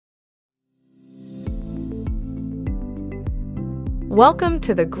Welcome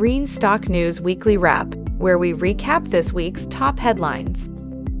to the Green Stock News Weekly Wrap, where we recap this week's top headlines.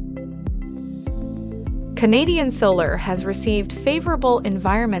 Canadian Solar has received favorable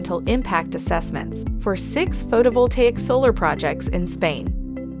environmental impact assessments for 6 photovoltaic solar projects in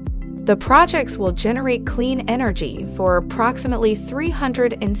Spain. The projects will generate clean energy for approximately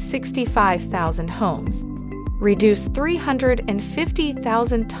 365,000 homes, reduce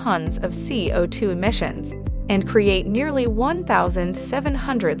 350,000 tons of CO2 emissions, and create nearly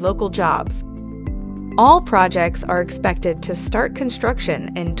 1,700 local jobs. All projects are expected to start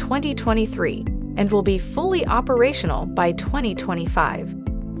construction in 2023 and will be fully operational by 2025.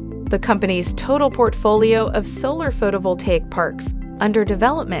 The company's total portfolio of solar photovoltaic parks under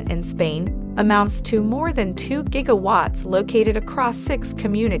development in Spain amounts to more than 2 gigawatts located across 6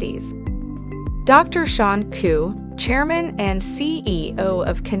 communities. Dr. Sean Koo, Chairman and CEO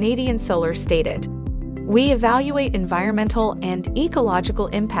of Canadian Solar, stated, "We evaluate environmental and ecological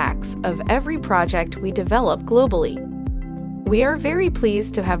impacts of every project we develop globally. We are very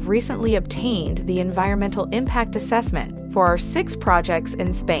pleased to have recently obtained the environmental impact assessment for our 6 projects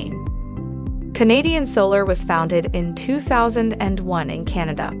in Spain." Canadian Solar was founded in 2001 in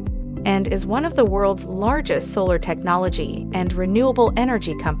Canada and is one of the world's largest solar technology and renewable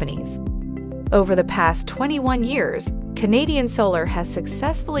energy companies. Over the past 21 years, Canadian Solar has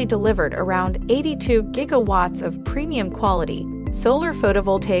successfully delivered around 82 gigawatts of premium quality solar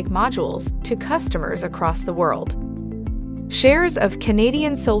photovoltaic modules to customers across the world. Shares of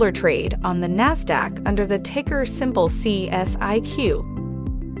Canadian Solar trade on the Nasdaq under the ticker symbol CSIQ.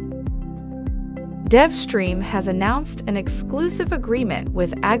 DevStream has announced an exclusive agreement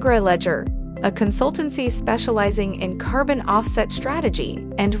with AgriLedger, a consultancy specializing in carbon offset strategy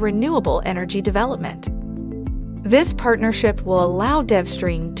and renewable energy development. This partnership will allow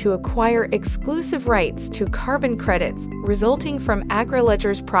DevStream to acquire exclusive rights to carbon credits resulting from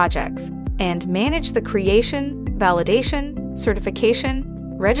AgriLedger's projects and manage the creation, validation, certification,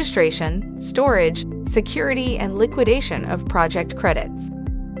 registration, storage, security, and liquidation of project credits.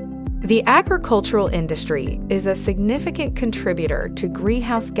 The agricultural industry is a significant contributor to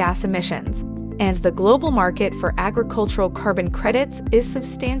greenhouse gas emissions, and the global market for agricultural carbon credits is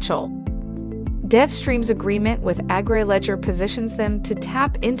substantial. DevStream's agreement with AgriLedger positions them to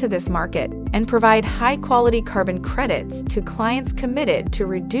tap into this market and provide high-quality carbon credits to clients committed to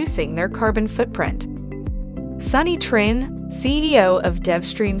reducing their carbon footprint. Sunny Trin, CEO of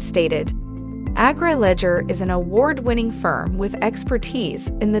DevStream, stated, "AgriLedger is an award-winning firm with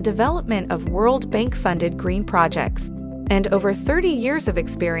expertise in the development of World Bank-funded green projects and over 30 years of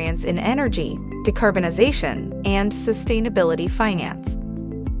experience in energy, decarbonization, and sustainability finance.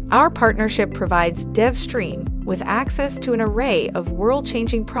 Our partnership provides DevStream with access to an array of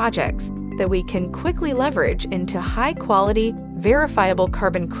world-changing projects that we can quickly leverage into high-quality, verifiable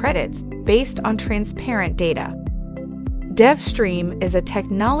carbon credits based on transparent data." DevStream is a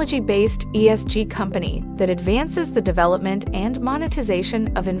technology-based ESG company that advances the development and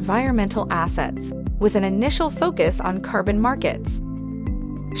monetization of environmental assets, with an initial focus on carbon markets.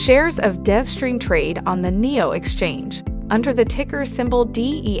 Shares of DevStream trade on the NEO exchange under the ticker symbol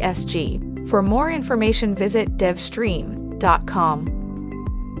DESG. For more information, visit devstream.com.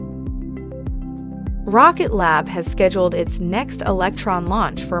 Rocket Lab has scheduled its next Electron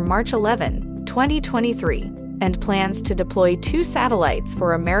launch for March 11, 2023, and plans to deploy 2 satellites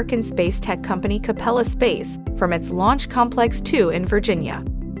for American space tech company Capella Space from its Launch Complex 2 in Virginia.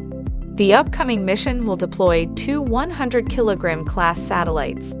 The upcoming mission will deploy 2 100-kilogram class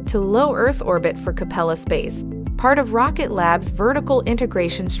satellites to low Earth orbit for Capella Space, part of Rocket Lab's vertical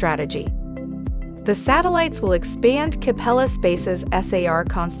integration strategy. The satellites will expand Capella Space's SAR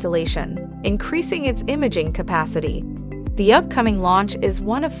constellation, increasing its imaging capacity. The upcoming launch is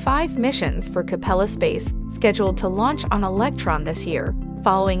one of 5 missions for Capella Space scheduled to launch on Electron this year,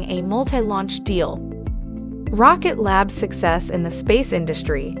 following a multi-launch deal. Rocket Lab's success in the space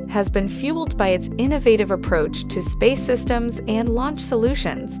industry has been fueled by its innovative approach to space systems and launch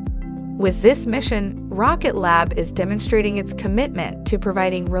solutions. With this mission, Rocket Lab is demonstrating its commitment to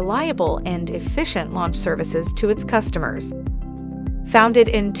providing reliable and efficient launch services to its customers. Founded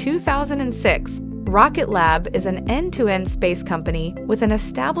in 2006, Rocket Lab is an end-to-end space company with an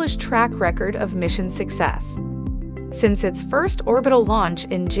established track record of mission success. Since its first orbital launch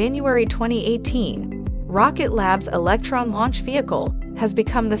in January 2018, Rocket Lab's Electron launch vehicle has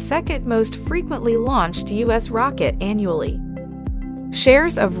become the second most frequently launched U.S. rocket annually.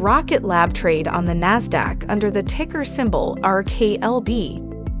 Shares of Rocket Lab trade on the Nasdaq under the ticker symbol RKLB.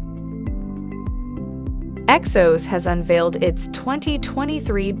 Exos has unveiled its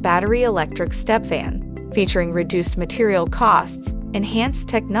 2023 battery electric step van, featuring reduced material costs, enhanced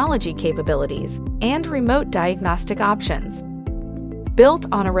technology capabilities, and remote diagnostic options. Built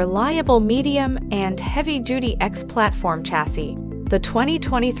on a reliable medium and heavy-duty X platform chassis, the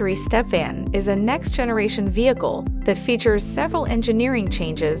 2023 Stepvan is a next-generation vehicle that features several engineering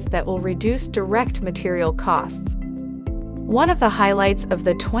changes that will reduce direct material costs. One of the highlights of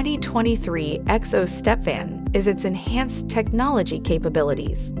the 2023 XO Stepvan is its enhanced technology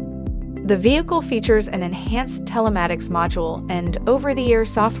capabilities. The vehicle features an enhanced telematics module and over-the-air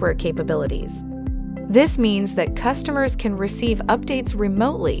software capabilities. This means that customers can receive updates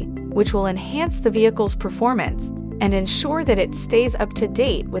remotely, which will enhance the vehicle's performance and ensure that it stays up to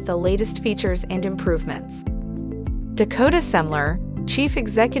date with the latest features and improvements. Dakota Semler, Chief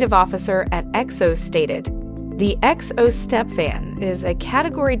Executive Officer at XO, stated, "The XO Stepvan is a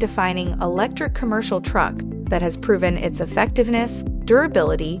category-defining electric commercial truck that has proven its effectiveness,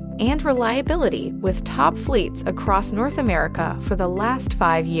 durability, and reliability with top fleets across North America for the last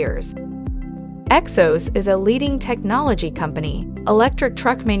 5 years." Xos is a leading technology company, electric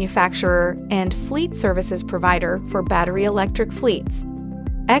truck manufacturer, and fleet services provider for battery electric fleets.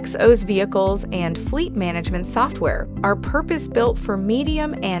 Xos vehicles and fleet management software are purpose-built for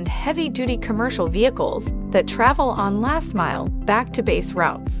medium and heavy-duty commercial vehicles that travel on last-mile, back-to-base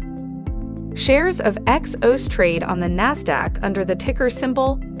routes. Shares of Xos trade on the NASDAQ under the ticker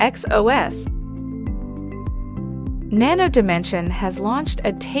symbol XOS. Nano Dimension has launched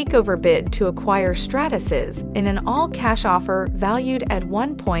a takeover bid to acquire Stratasys in an all-cash offer valued at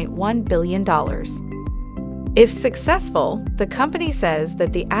 $1.1 billion. If successful, the company says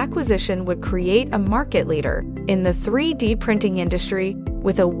that the acquisition would create a market leader in the 3D printing industry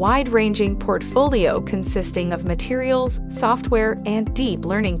with a wide-ranging portfolio consisting of materials, software, and deep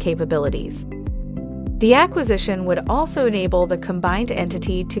learning capabilities. The acquisition would also enable the combined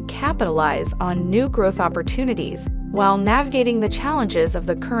entity to capitalize on new growth opportunities while navigating the challenges of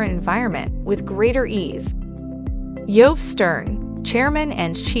the current environment with greater ease. Yoav Stern, Chairman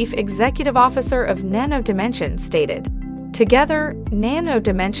and Chief Executive Officer of Nano Dimension, stated, "Together, Nano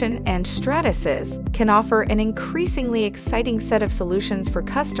Dimension and Stratasys can offer an increasingly exciting set of solutions for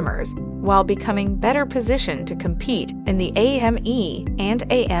customers while becoming better positioned to compete in the AME and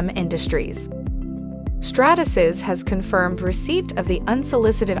AM industries." Stratasys has confirmed receipt of the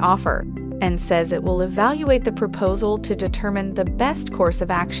unsolicited offer and says it will evaluate the proposal to determine the best course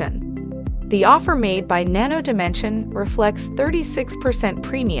of action. The offer made by Nano Dimension reflects 36%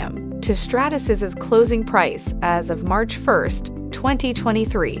 premium to Stratasys' closing price as of March 1,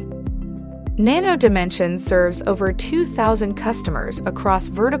 2023. Nano Dimension serves over 2,000 customers across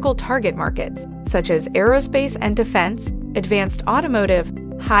vertical target markets such as aerospace and defense, advanced automotive,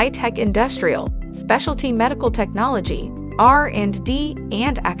 high-tech industrial, specialty medical technology, R&D,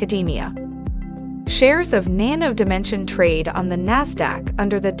 and academia. Shares of Nano Dimension trade on the NASDAQ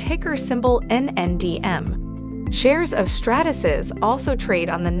under the ticker symbol NNDM. Shares of Stratasys also trade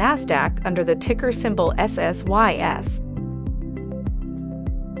on the NASDAQ under the ticker symbol SSYS.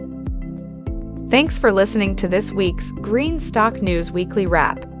 Thanks for listening to this week's Green Stock News Weekly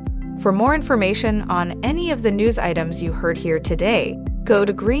Wrap. For more information on any of the news items you heard here today, go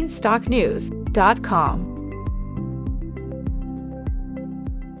to greenstocknews.com.